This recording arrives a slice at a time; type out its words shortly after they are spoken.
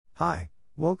Hi,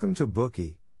 welcome to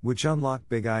Bookie, which unlock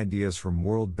big ideas from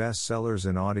world bestsellers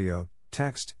in audio,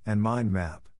 text, and mind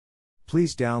map.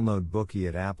 Please download Bookie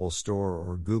at Apple Store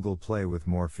or Google Play with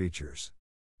more features.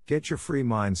 Get your free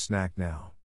mind snack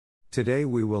now. Today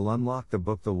we will unlock the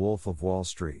book The Wolf of Wall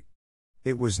Street.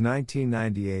 It was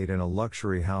 1998 in a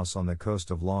luxury house on the coast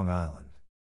of Long Island.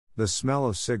 The smell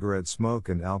of cigarette smoke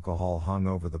and alcohol hung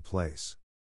over the place.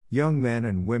 Young men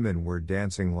and women were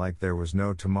dancing like there was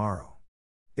no tomorrow.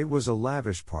 It was a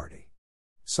lavish party.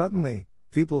 Suddenly,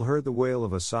 people heard the wail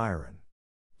of a siren.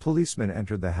 Policemen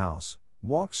entered the house,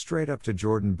 walked straight up to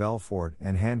Jordan Belfort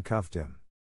and handcuffed him.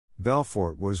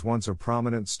 Belfort was once a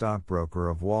prominent stockbroker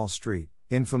of Wall Street,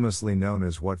 infamously known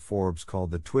as what Forbes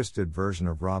called the twisted version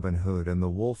of Robin Hood and the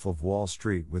Wolf of Wall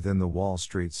Street within the Wall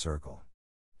Street circle.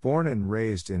 Born and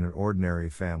raised in an ordinary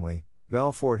family,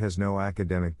 Belfort has no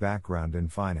academic background in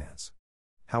finance.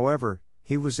 However,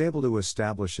 he was able to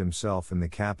establish himself in the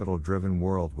capital-driven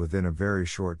world within a very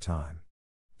short time.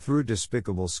 Through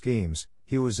despicable schemes,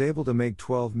 he was able to make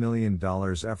 $12 million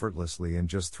effortlessly in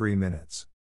just 3 minutes.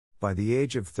 By the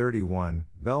age of 31,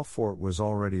 Belfort was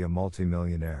already a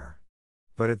multimillionaire.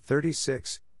 But at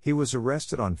 36, he was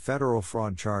arrested on federal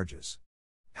fraud charges.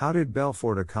 How did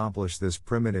Belfort accomplish this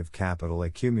primitive capital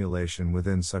accumulation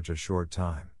within such a short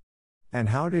time? And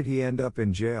how did he end up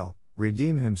in jail,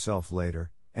 redeem himself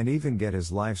later, and even get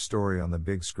his life story on the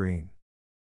big screen?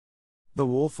 The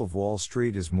Wolf of Wall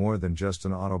Street is more than just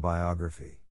an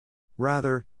autobiography.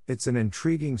 Rather, it's an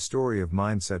intriguing story of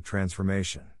mindset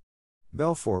transformation.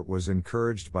 Belfort was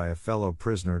encouraged by a fellow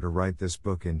prisoner to write this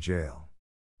book in jail.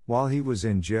 While he was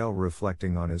in jail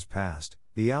reflecting on his past,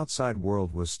 the outside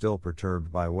world was still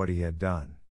perturbed by what he had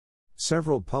done.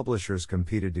 Several publishers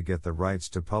competed to get the rights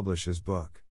to publish his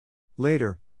book.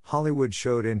 Later, Hollywood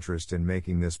showed interest in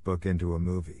making this book into a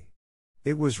movie.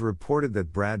 It was reported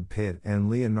that Brad Pitt and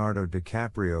Leonardo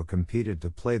DiCaprio competed to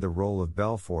play the role of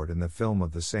Belfort in the film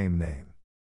of the same name.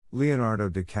 Leonardo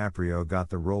DiCaprio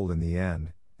got the role in the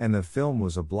end, and the film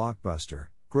was a blockbuster,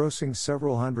 grossing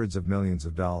several hundreds of millions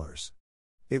of dollars.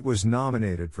 It was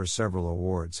nominated for several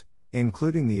awards,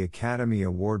 including the Academy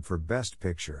Award for Best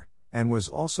Picture, and was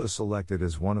also selected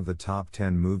as one of the top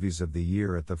 10 movies of the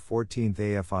year at the 14th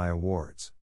AFI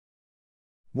Awards.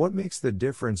 What makes the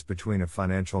difference between a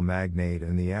financial magnate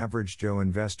and the average Joe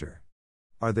investor?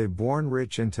 Are they born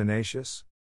rich and tenacious?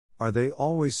 Are they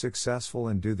always successful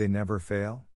and do they never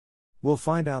fail? We'll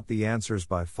find out the answers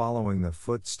by following the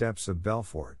footsteps of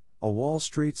Belfort, a Wall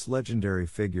Street's legendary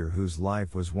figure whose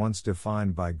life was once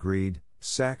defined by greed,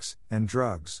 sex, and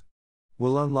drugs.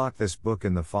 We'll unlock this book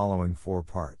in the following 4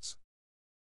 parts.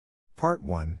 Part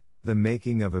 1, The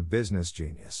Making of a Business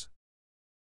Genius.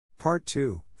 Part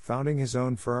 2, Founding his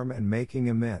own firm and making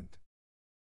a mint.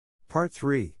 Part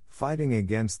 3, Fighting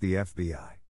against the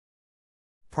FBI.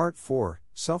 Part 4,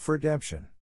 Self-redemption.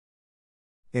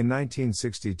 In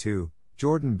 1962,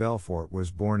 Jordan Belfort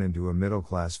was born into a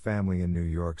middle-class family in New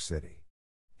York City.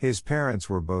 His parents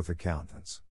were both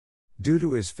accountants. Due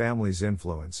to his family's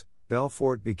influence,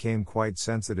 Belfort became quite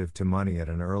sensitive to money at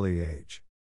an early age.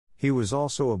 He was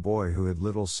also a boy who had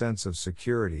little sense of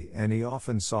security, and he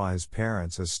often saw his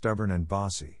parents as stubborn and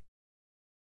bossy.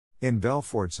 In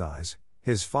Belfort's eyes,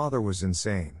 his father was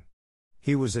insane.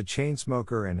 He was a chain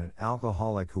smoker and an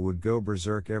alcoholic who would go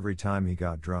berserk every time he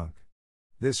got drunk.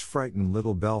 This frightened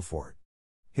little Belfort.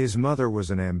 His mother was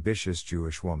an ambitious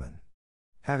Jewish woman.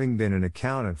 Having been an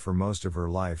accountant for most of her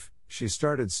life, she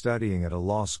started studying at a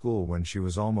law school when she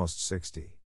was almost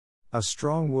 60. A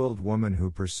strong-willed woman who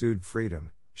pursued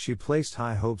freedom, she placed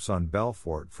high hopes on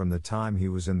Belfort from the time he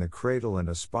was in the cradle and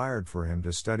aspired for him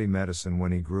to study medicine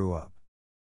when he grew up.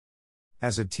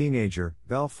 As a teenager,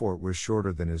 Belfort was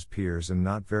shorter than his peers and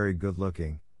not very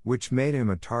good-looking, which made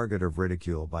him a target of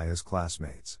ridicule by his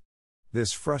classmates.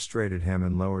 This frustrated him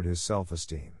and lowered his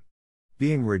self-esteem.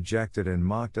 Being rejected and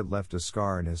mocked at left a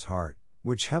scar in his heart,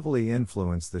 which heavily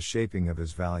influenced the shaping of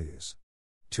his values.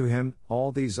 To him,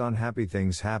 all these unhappy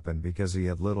things happened because he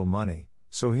had little money,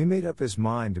 so he made up his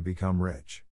mind to become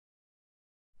rich.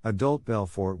 Adult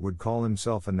Belfort would call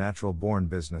himself a natural-born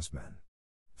businessman.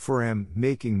 For him,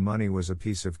 making money was a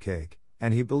piece of cake,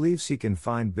 and he believes he can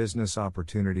find business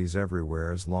opportunities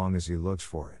everywhere as long as he looks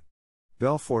for it.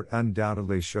 Belfort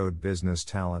undoubtedly showed business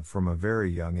talent from a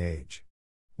very young age.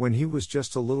 When he was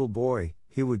just a little boy,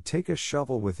 he would take a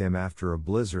shovel with him after a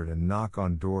blizzard and knock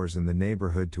on doors in the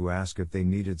neighborhood to ask if they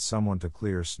needed someone to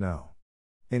clear snow.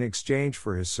 In exchange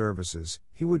for his services,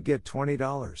 he would get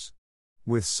 $20.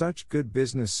 With such good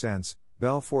business sense,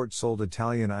 Belfort sold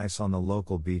Italian ice on the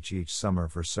local beach each summer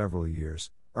for several years,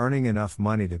 earning enough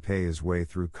money to pay his way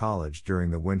through college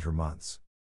during the winter months.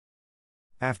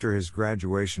 After his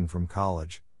graduation from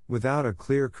college, without a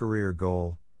clear career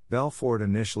goal, Belfort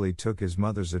initially took his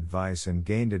mother's advice and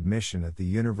gained admission at the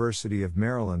University of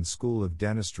Maryland School of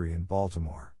Dentistry in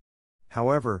Baltimore.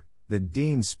 However, the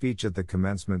dean's speech at the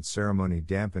commencement ceremony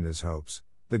dampened his hopes.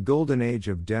 The golden age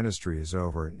of dentistry is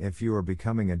over, and if you are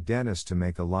becoming a dentist to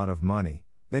make a lot of money,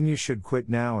 then you should quit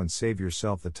now and save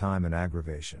yourself the time and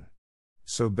aggravation.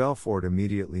 So Belfort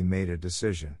immediately made a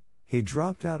decision. He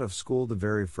dropped out of school the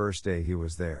very first day he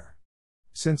was there.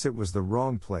 Since it was the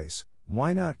wrong place,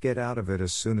 why not get out of it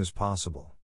as soon as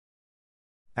possible?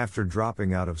 After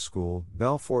dropping out of school,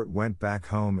 Belfort went back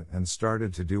home and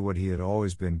started to do what he had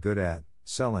always been good at,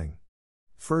 selling.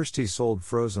 First he sold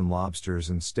frozen lobsters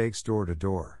and steaks door to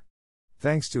door.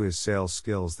 Thanks to his sales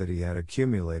skills that he had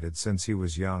accumulated since he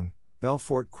was young,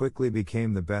 Belfort quickly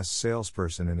became the best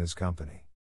salesperson in his company.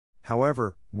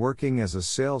 However, working as a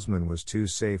salesman was too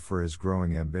safe for his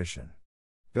growing ambition.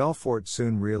 Belfort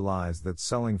soon realized that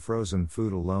selling frozen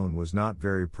food alone was not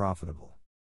very profitable.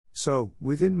 So,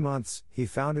 within months, he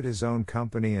founded his own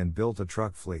company and built a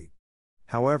truck fleet.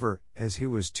 However, as he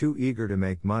was too eager to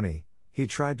make money, he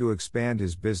tried to expand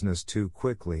his business too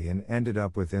quickly and ended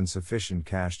up with insufficient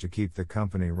cash to keep the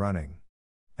company running.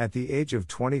 At the age of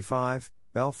 25,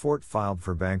 Belfort filed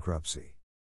for bankruptcy.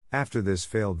 After this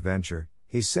failed venture,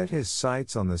 he set his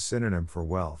sights on the synonym for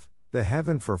wealth, the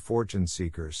heaven for fortune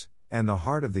seekers, and the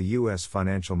heart of the U.S.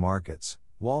 financial markets,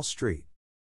 Wall Street.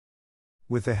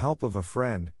 With the help of a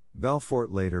friend,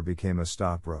 Belfort later became a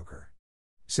stockbroker.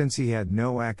 Since he had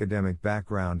no academic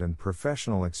background and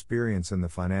professional experience in the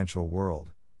financial world,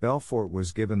 Belfort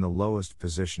was given the lowest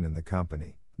position in the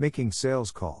company, making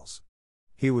sales calls.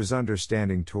 He was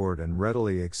understanding toward and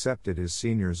readily accepted his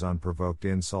seniors' unprovoked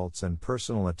insults and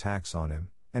personal attacks on him,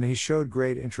 and he showed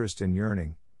great interest in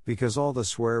yearning, because all the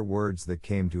swear words that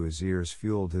came to his ears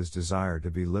fueled his desire to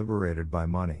be liberated by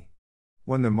money.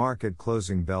 When the market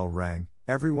closing bell rang,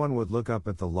 everyone would look up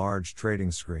at the large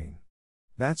trading screen.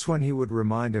 That's when he would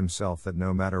remind himself that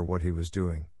no matter what he was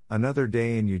doing, another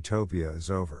day in utopia is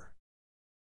over.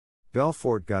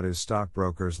 Belfort got his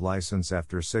stockbroker's license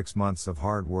after 6 months of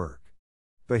hard work.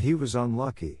 But he was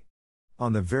unlucky.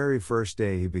 On the very first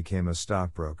day he became a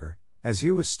stockbroker, as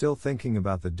he was still thinking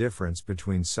about the difference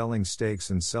between selling steaks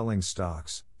and selling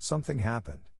stocks, something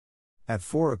happened. At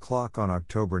 4 o'clock on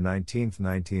October 19,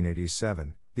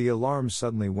 1987, the alarm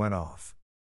suddenly went off.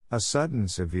 A sudden,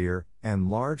 severe, and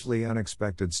largely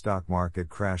unexpected stock market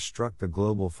crash struck the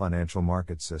global financial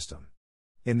market system.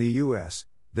 In the U.S.,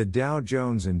 the Dow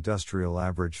Jones Industrial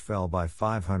Average fell by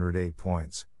 508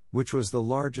 points, which was the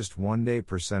largest one-day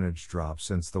percentage drop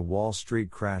since the Wall Street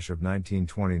crash of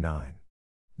 1929.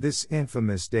 This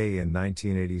infamous day in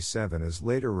 1987 is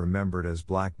later remembered as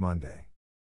Black Monday.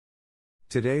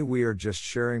 Today we are just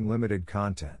sharing limited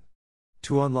content.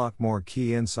 To unlock more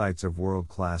key insights of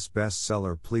world-class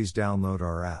bestseller, please download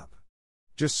our app.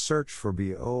 Just search for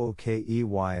BOOKEY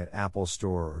at Apple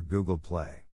Store or Google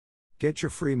Play. Get your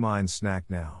free mind snack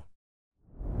now.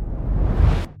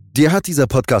 Dir hat dieser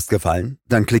Podcast gefallen?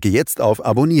 Dann klicke jetzt auf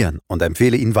Abonnieren und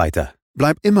empfehle ihn weiter.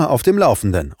 Bleib immer auf dem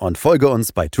Laufenden und folge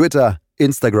uns bei Twitter,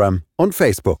 Instagram und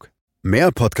Facebook.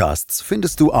 Mehr Podcasts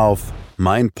findest du auf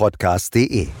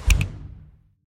meinpodcast.de.